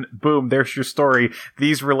then boom, there's your story.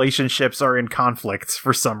 These relationships are in conflict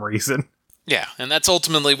for some reason. Yeah, and that's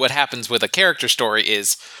ultimately what happens with a character story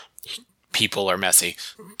is people are messy.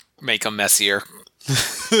 Make them messier.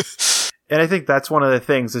 And I think that's one of the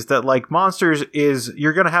things is that Monsters is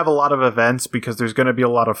you're going to have a lot of events because there's going to be a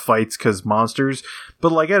lot of fights because Monsters,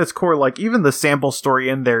 but at its core, even the sample story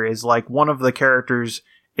in there is one of the characters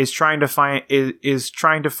is trying to find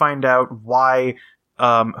out why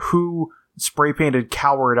who spray painted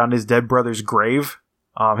coward on his dead brother's grave,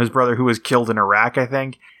 his brother who was killed in Iraq, I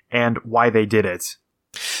think, and why they did it.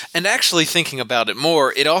 And actually thinking about it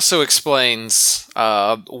more, it also explains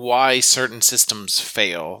why certain systems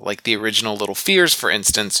fail. Like the original Little Fears, for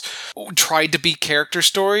instance, tried to be character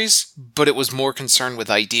stories, but it was more concerned with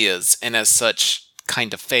ideas, and as such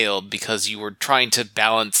kind of failed because you were trying to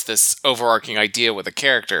balance this overarching idea with a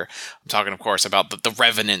character. I'm talking, of course, about the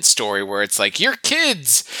Revenant story where it's like, you're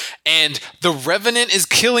kids, and the Revenant is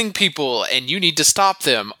killing people, and you need to stop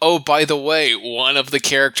them. Oh, by the way, one of the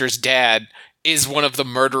characters' dad is one of the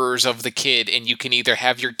murderers of the kid, and you can either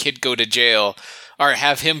have your kid go to jail, or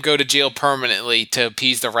have him go to jail permanently to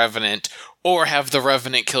appease the Revenant, or have the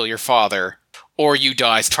Revenant kill your father, or you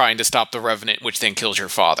die trying to stop the Revenant, which then kills your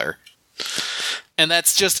father. And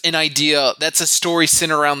that's just an idea, that's a story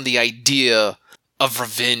centered around the idea of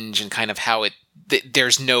revenge and kind of how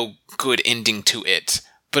there's no good ending to it.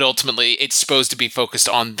 But ultimately, it's supposed to be focused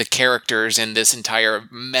on the characters and this entire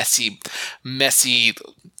messy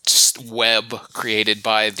web created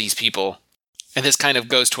by these people. And this kind of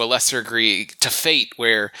goes to a lesser degree to Fate,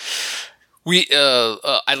 where we,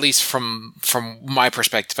 at least from my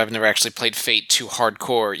perspective, I've never actually played Fate too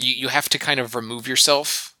hardcore. You have to kind of remove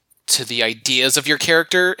yourself to the ideas of your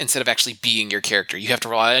character instead of actually being your character. You have to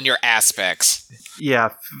rely on your aspects.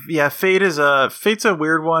 Yeah. Fate's a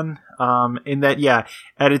weird one. In that,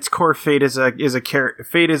 at its core, Fate is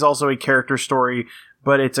Fate is also a character story,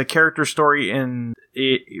 but it's a character story in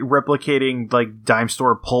replicating like dime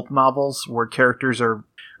store pulp novels where characters are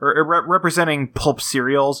representing pulp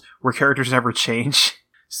serials where characters never change.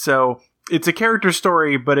 So it's a character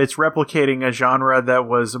story, but it's replicating a genre that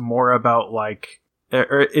was more about like.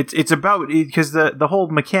 It's about, because the whole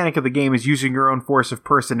mechanic of the game is using your own force of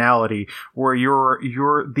personality, where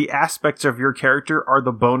the aspects of your character are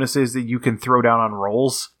the bonuses that you can throw down on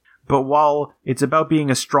rolls. But while it's about being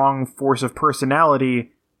a strong force of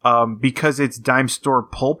personality, because it's dime store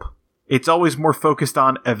pulp, it's always more focused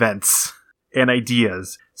on events and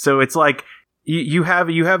ideas. So it's like you have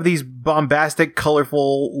these bombastic,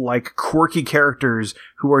 colorful, like quirky characters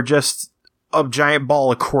who are just a giant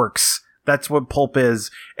ball of quirks. That's what pulp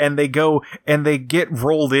is. And they go and they get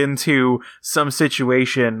rolled into some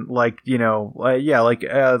situation like, like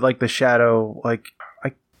The Shadow.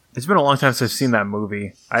 It's been a long time since I've seen that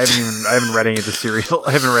movie. I haven't read any of the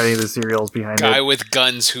serials behind it. Guy with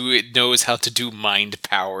guns who knows how to do mind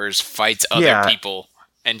powers fights other people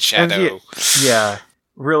and Shadow.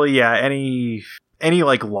 Any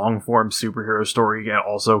like long form superhero story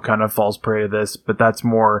also kind of falls prey to this, but that's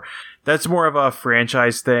more of a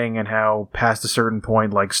franchise thing, and how past a certain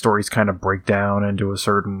point, like stories kind of break down into a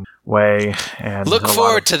certain way. And look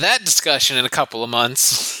forward to that discussion in a couple of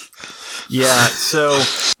months. So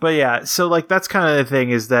like that's kind of the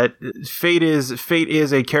thing, is that Fate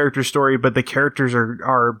is a character story, but the characters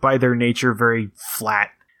are by their nature very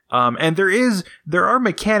flat. And there are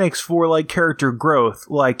mechanics for like character growth,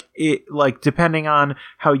 like depending on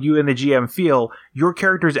how you and the GM feel, your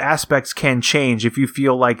character's aspects can change if you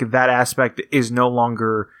feel like that aspect is no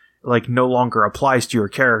longer applies to your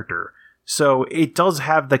character. So it does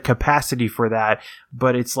have the capacity for that,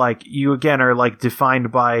 but it's like you again are like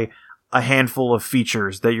defined by a handful of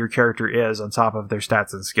features that your character is on top of their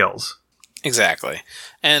stats and skills. Exactly.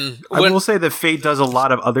 And I will say that Fate does a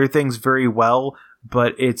lot of other things very well,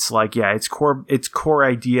 but it's like, its core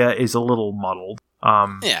idea is a little muddled.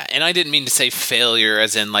 And I didn't mean to say failure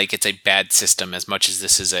as in like it's a bad system as much as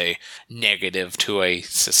this is a negative to a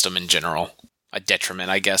system in general. A detriment,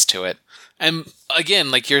 I guess, to it. And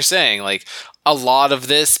again, like you're saying, like a lot of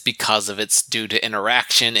this, because of it's due to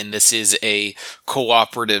interaction, and this is a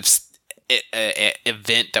cooperative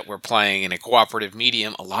event that we're playing in a cooperative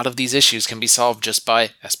medium, a lot of these issues can be solved just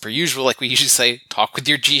by, as per usual, like we usually say, talk with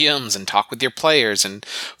your GMs and talk with your players and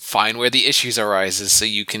find where the issues arises so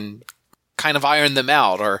you can kind of iron them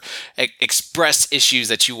out or express issues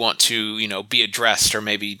that you want to, be addressed or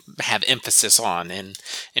maybe have emphasis on in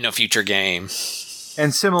a future game.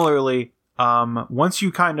 And similarly, once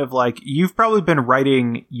you kind of like, you've probably been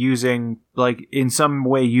writing using, like, in some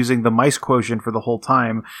way using the mice quotient for the whole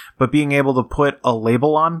time, but being able to put a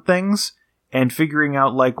label on things and figuring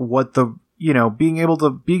out like what the, being able to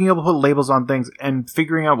put labels on things and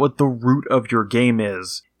figuring out what the root of your game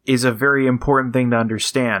is a very important thing to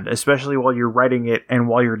understand, especially while you're writing it and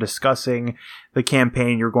while you're discussing the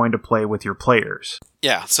campaign you're going to play with your players.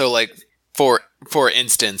 Yeah. So like, For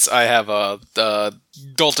instance, I have the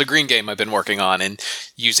Delta Green game I've been working on, and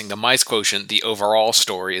using the mice quotient, the overall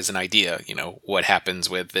story is an idea. What happens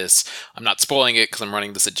with this. I'm not spoiling it because I'm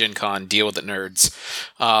running this at Gen Con. Deal with it, nerds.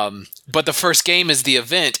 But the first game is the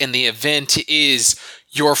event, and the event is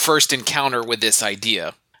your first encounter with this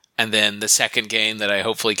idea. And then the second game that I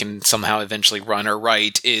hopefully can somehow eventually run or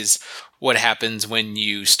write is what happens when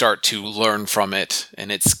you start to learn from it.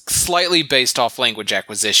 And it's slightly based off language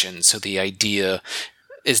acquisition. So the idea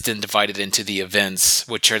is then divided into the events,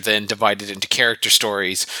 which are then divided into character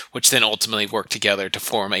stories, which then ultimately work together to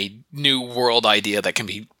form a new world idea that can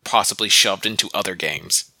be possibly shoved into other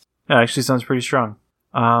games. Yeah, actually sounds pretty strong.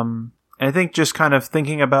 And I think just kind of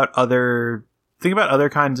thinking about other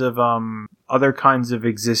kinds of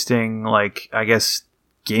existing, like, I guess,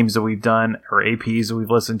 games that we've done or APs that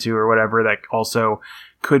we've listened to or whatever that also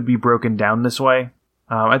could be broken down this way.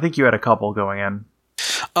 I think you had a couple going in.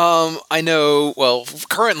 I know, well,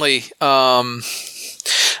 currently,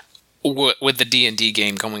 with the D&D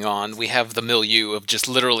game going on, we have the milieu of just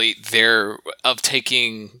literally of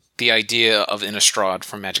taking the idea of Innistrad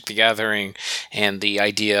from Magic the Gathering and the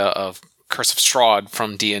idea of Curse of Strahd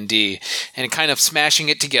from D&D and kind of smashing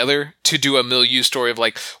it together to do a milieu story of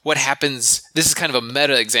like what happens. This is kind of a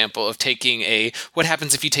meta example of taking what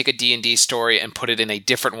happens if you take a D&D story and put it in a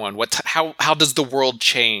different one. How does the world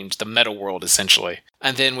change, the meta world essentially?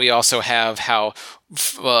 And then we also have how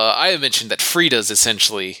I have mentioned that Frida's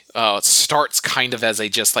essentially starts kind of as a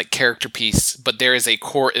just like character piece, but there is a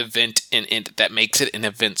core event in it that makes it an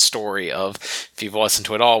event story of, if you've listened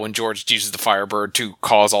to it all, when George uses the Firebird to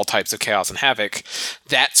cause all types of chaos and havoc,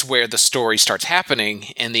 that's where the story starts happening,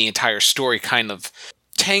 and the entire story kind of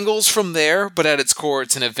tangles from there, but at its core,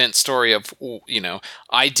 it's an event story of,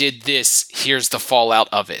 I did this, here's the fallout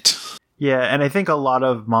of it. Yeah, and I think a lot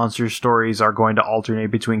of monster stories are going to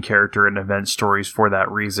alternate between character and event stories for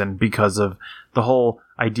that reason, because of the whole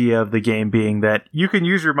idea of the game being that you can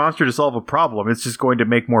use your monster to solve a problem. It's just going to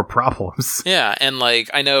make more problems. Yeah, and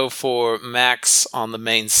like I know for Max on the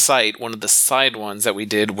main site, one of the side ones that we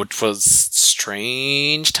did, which was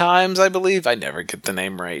Strange Times, I believe. I never get the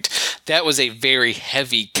name right. That was a very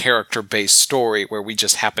heavy character-based story where we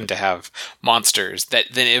just happened to have monsters that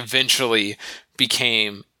then eventually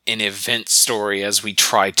became an event story as we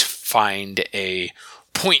tried to find a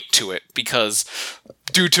point to it, because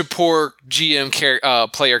due to poor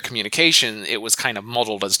GM player communication, it was kind of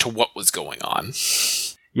muddled as to what was going on.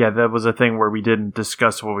 Yeah, that was a thing where we didn't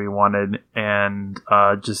discuss what we wanted, and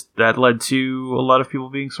just that led to a lot of people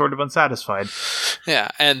being sort of unsatisfied. Yeah,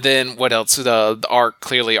 and then what else? Our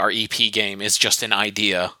EP game is just an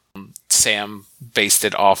idea. Sam based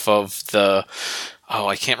it off of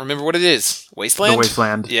I can't remember what it is. Wasteland? The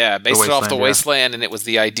Wasteland. Yeah, based it off the Wasteland, and it was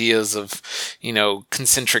the ideas of,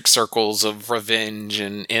 concentric circles of revenge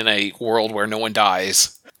and in a world where no one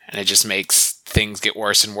dies. And it just makes things get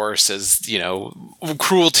worse and worse as,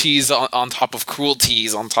 cruelties on top of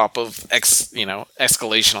cruelties on top of,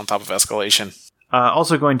 escalation on top of escalation.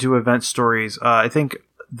 Also going to event stories, I think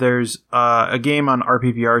there's a game on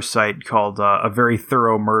RPPR's site called A Very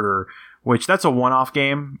Thorough Murder, which that's a one-off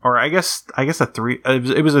game, or I guess it was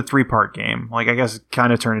a 3-part game. Like, I guess it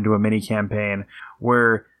kind of turned into a mini campaign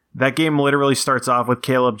where that game literally starts off with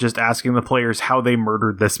Caleb just asking the players how they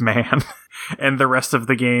murdered this man. And the rest of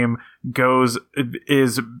the game builds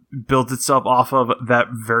itself off of that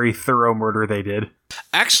very thorough murder they did.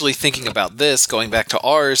 Actually, thinking about this, going back to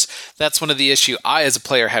ours, that's one of the issue I as a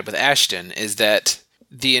player had with Ashton, is that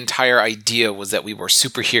the entire idea was that we were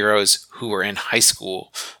superheroes who were in high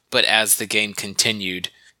school. But as the game continued,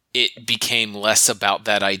 it became less about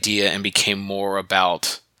that idea and became more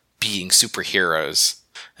about being superheroes.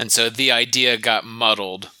 And so the idea got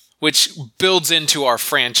muddled, which builds into our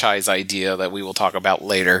franchise idea that we will talk about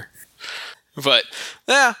later. But,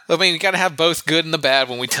 we gotta have both good and the bad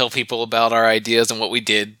when we tell people about our ideas and what we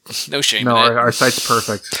did. No shame in it. No, our site's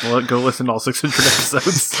perfect. Well, go listen to all 600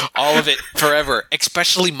 episodes. All of it, forever.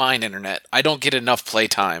 Especially mine, internet. I don't get enough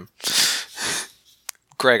playtime.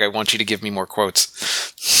 Greg, I want you to give me more quotes.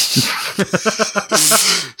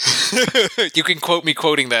 You can quote me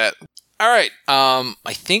quoting that. All right.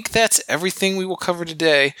 I think that's everything we will cover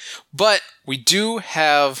today. But we do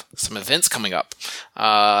have some events coming up.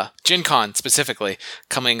 Gen Con, specifically,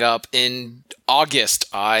 coming up in August.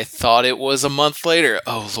 I thought it was a month later.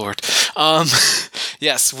 Oh, Lord.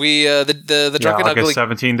 Yes, we the Drunken August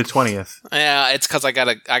Ugly 17th to 20th. Yeah, it's because I got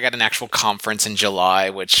an actual conference in July,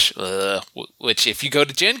 which if you go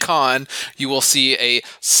to Gen Con, you will see a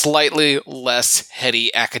slightly less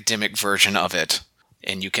heady academic version of it.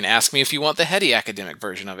 And you can ask me if you want the heady academic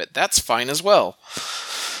version of it. That's fine as well.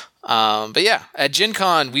 But yeah, at Gen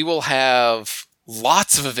Con, we will have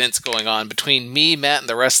lots of events going on between me, Matt, and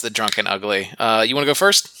the rest of the Drunken Ugly. You want to go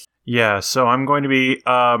first? Yeah, so I'm going to be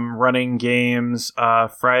running games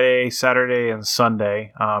Friday, Saturday, and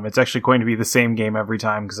Sunday. It's actually going to be the same game every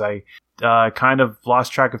time because I kind of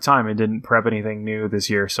lost track of time and didn't prep anything new this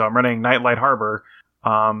year. So I'm running Nightlight Harbor,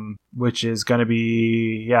 which is going to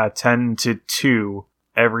be 10 to 2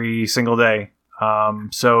 every single day.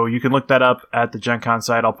 So you can look that up at the Gen Con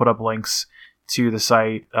site. I'll put up links to the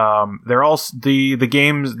site. They're all the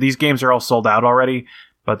games. These games are all sold out already.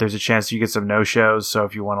 But there's a chance you get some no-shows, so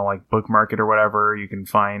if you want to like bookmark it or whatever, you can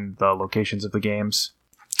find the locations of the games.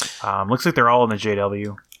 Looks like they're all in the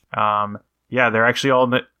JW. Yeah, they're actually all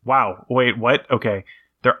in the... Wow, wait, what? Okay.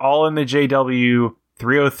 They're all in the JW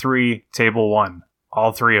 303 Table 1.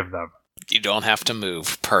 All 3 of them. You don't have to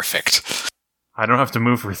move. Perfect. I don't have to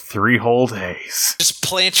move for 3 whole days. Just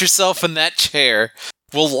plant yourself in that chair.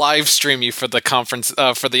 We'll live stream you for the conference,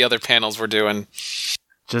 for the other panels we're doing.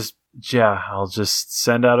 I'll just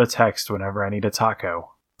send out a text whenever I need a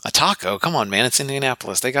taco. A taco? Come on, man. It's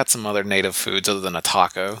Indianapolis. They got some other native foods other than a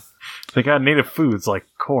taco. They got native foods like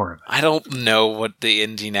corn. I don't know what the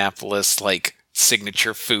Indianapolis, like,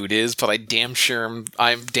 signature food is, but I'm damn sure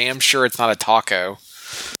it's not a taco.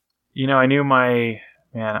 You know,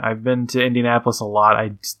 I've been to Indianapolis a lot.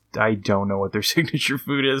 I don't know what their signature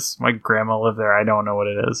food is. My grandma lived there. I don't know what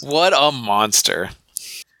it is. What a monster.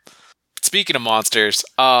 Speaking of monsters,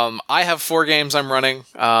 I have 4 games I'm running.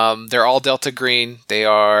 They're all Delta Green. They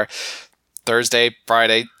are Thursday,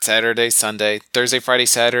 Friday, Saturday, Sunday. Thursday, Friday,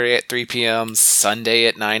 Saturday at 3 p.m. Sunday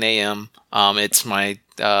at 9 a.m. It's my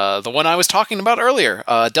the one I was talking about earlier,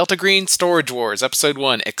 Delta Green Storage Wars, Episode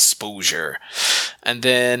 1, Exposure. And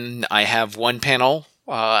then I have one panel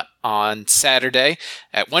on Saturday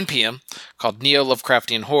at 1 p.m. called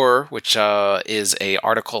Neo-Lovecraftian Horror, which is a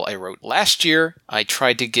article I wrote last year. I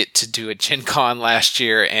tried to get to do a Gen Con last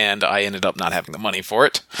year, and I ended up not having the money for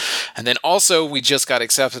it. And then also, we just got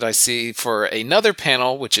accepted, I see, for another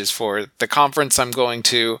panel, which is for the conference I'm going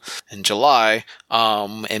to in July,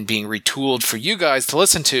 and being retooled for you guys to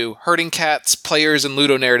listen to, Herding Cats, Players and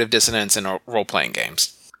Ludonarrative Dissonance in Role-Playing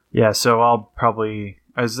Games. Yeah, so I'll probably...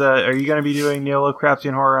 are you going to be doing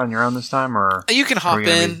Neo-Lovecraftian Horror on your own this time, or you can hop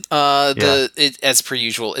in? As per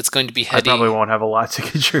usual, it's going to be heady. I probably won't have a lot to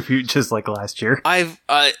contribute, just like last year. I've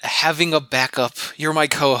having a backup. You're my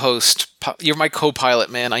co-host. You're my co-pilot,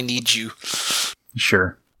 man. I need you.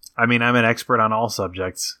 Sure. I mean, I'm an expert on all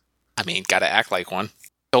subjects. I mean, gotta act like one.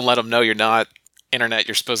 Don't let them know you're not. Internet,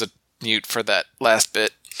 you're supposed to mute for that last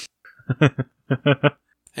bit.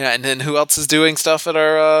 Yeah, and then who else is doing stuff at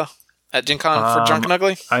our at Gen Con for Drunk and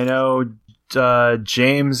Ugly? I know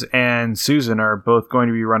James and Susan are both going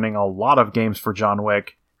to be running a lot of games for John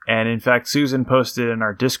Wick, and in fact, Susan posted in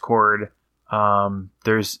our Discord. And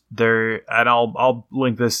I'll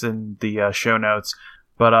link this in the show notes.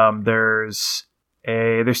 But they're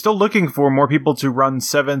still looking for more people to run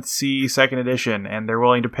 7th C 2nd edition, and they're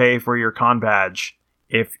willing to pay for your con badge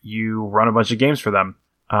if you run a bunch of games for them.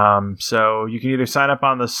 So you can either sign up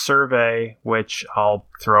on the survey, which I'll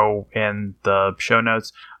throw in the show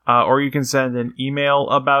notes, or you can send an email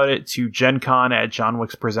about it to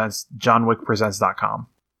gencon@johnwickpresents.com.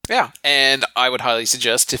 Yeah, and I would highly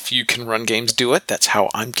suggest if you can run games, do it. That's how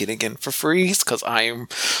I'm getting in for free, because I am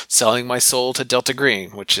selling my soul to Delta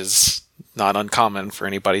Green, which is not uncommon for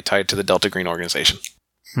anybody tied to the Delta Green organization.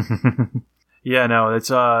 Yeah, no,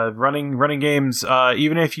 it's running games.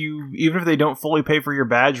 Even if they don't fully pay for your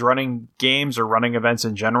badge, running games or running events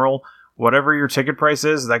in general, whatever your ticket price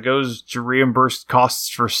is, that goes to reimburse costs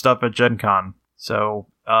for stuff at Gen Con. So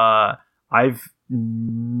I've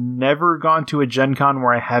never gone to a Gen Con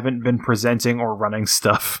where I haven't been presenting or running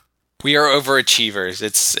stuff. We are overachievers.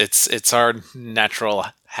 It's our natural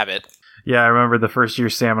habit. Yeah, I remember the first year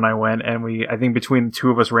Sam and I went, and I think between the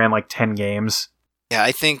two of us ran like 10 games. Yeah,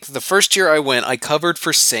 I think the first year I went, I covered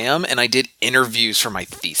for Sam, and I did interviews for my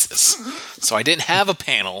thesis. So I didn't have a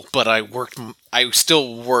panel, but I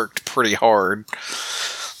still worked pretty hard.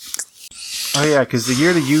 Oh yeah, because you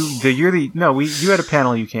had a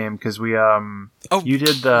panel you came, because you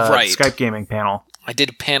did the Skype gaming panel. I did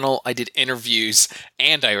a panel, I did interviews,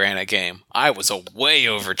 and I ran a game. I was a way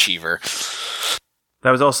overachiever. That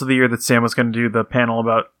was also the year that Sam was going to do the panel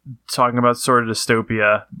about talking about Sword of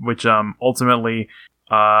Dystopia, which ultimately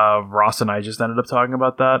Ross and I just ended up talking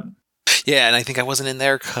about that. Yeah, and I think I wasn't in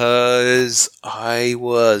there because I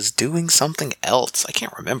was doing something else. I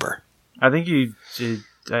can't remember. I think you did,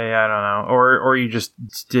 I don't know, or you just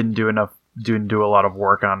didn't do a lot of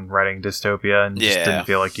work on writing Dystopia and just didn't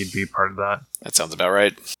feel like you'd be part of that. That sounds about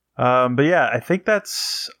right. But yeah, I think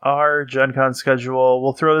that's our Gen Con schedule.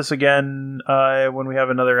 We'll throw this again when we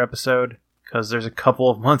have another episode because there's a couple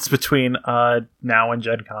of months between now and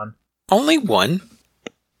Gen Con. Only one?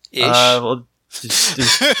 Ish. Well,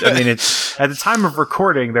 I mean, it's at the time of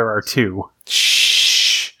recording, there are 2.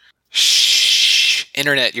 Shh. Shh.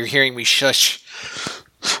 Internet, you're hearing me shush.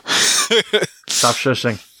 Stop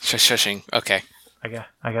shushing. Shushing. Okay. I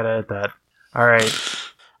gotta edit that. All right.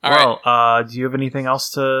 Well, do you have anything else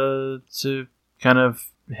to kind of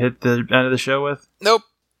hit the end of the show with? Nope.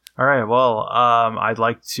 All right. Well, I'd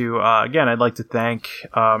like to thank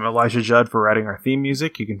Elijah Judd for writing our theme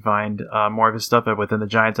music. You can find more of his stuff at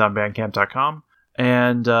withinthegiant.bandcamp.com.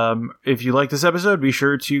 And if you like this episode, be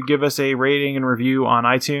sure to give us a rating and review on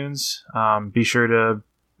iTunes. Be sure to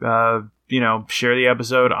share the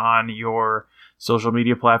episode on your social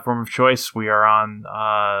media platform of choice. We are on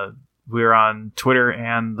Twitter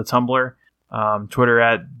and the Tumblr. Twitter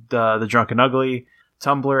at the Drunken Ugly,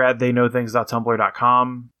 Tumblr at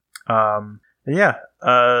theyknowthings.tumblr.com.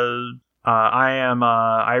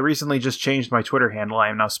 I recently just changed my Twitter handle. I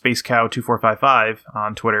am now SpaceCow2455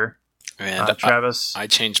 on Twitter. And Travis, I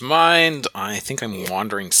changed mine. I think I'm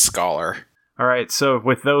Wandering Scholar. All right, so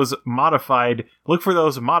with those modified, look for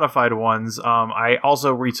those modified ones. I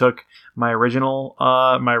also retook my original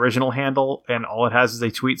handle, and all it has is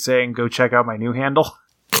a tweet saying, "Go check out my new handle."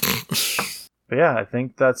 But yeah, I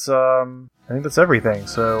think that's everything.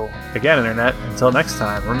 So again, internet. Until next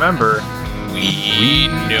time, remember, we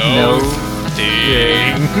know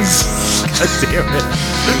things. God damn it!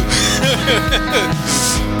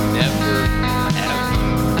 Never.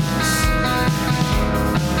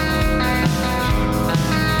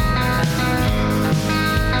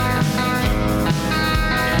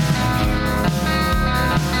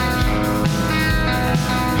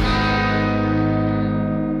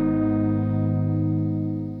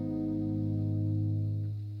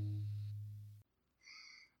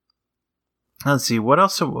 Let's see, what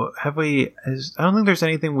else have we... I don't think there's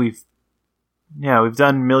anything we've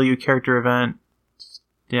done Milieu character event.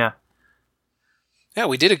 Yeah,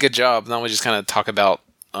 we did a good job. Now we just kind of talk about...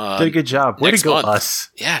 did a good job. Way to go, month.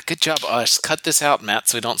 us. Yeah, good job, us. Cut this out, Matt,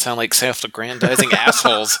 so we don't sound like self-aggrandizing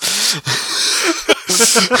assholes.